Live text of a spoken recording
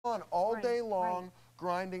on all day long,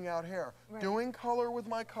 grinding out hair, doing color with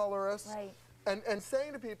my colorist, and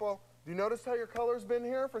saying to people, do you notice how your color's been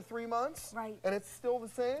here for 3 months? And it's still the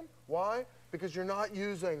same? Why? Because you're not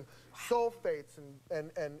using sulfates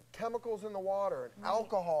and chemicals in the water and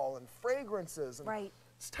alcohol and fragrances. And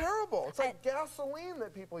it's terrible. It's like gasoline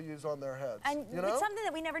that people use on their heads. And it's something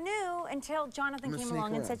that we never knew until Jonathan came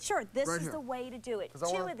along and said, sure, this is the way to do it.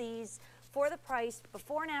 2 of these for the price,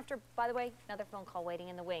 before and after. By the way, another phone call waiting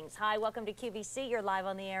in the wings. Hi, welcome to QVC. You're live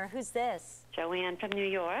on the air. Who's this? Joanne from New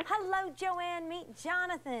York. Hello, Joanne. Meet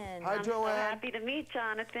Jonathan. Hi, Joanne. I'm so happy to meet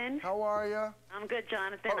Jonathan. How are you? I'm good,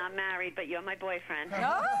 Jonathan. I'm married, but you're my boyfriend.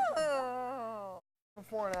 Oh!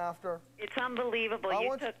 Before and after. It's unbelievable.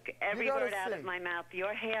 You took every word out of my mouth.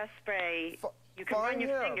 Your hairspray, you can run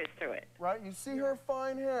your fingers through it. Right? You see her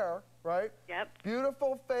fine hair, right? Yep.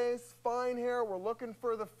 Beautiful face, fine hair. We're looking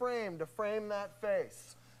for the frame to frame that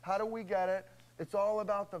face. How do we get it? It's all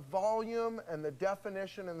about the volume and the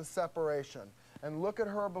definition and the separation. And look at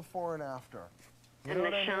her before and after. And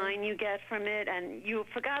the shine you get from it. And you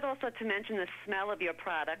forgot also to mention the smell of your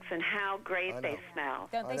products and how great they smell.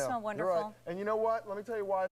 Don't they smell wonderful? You're right. And you know what? Let me tell you why.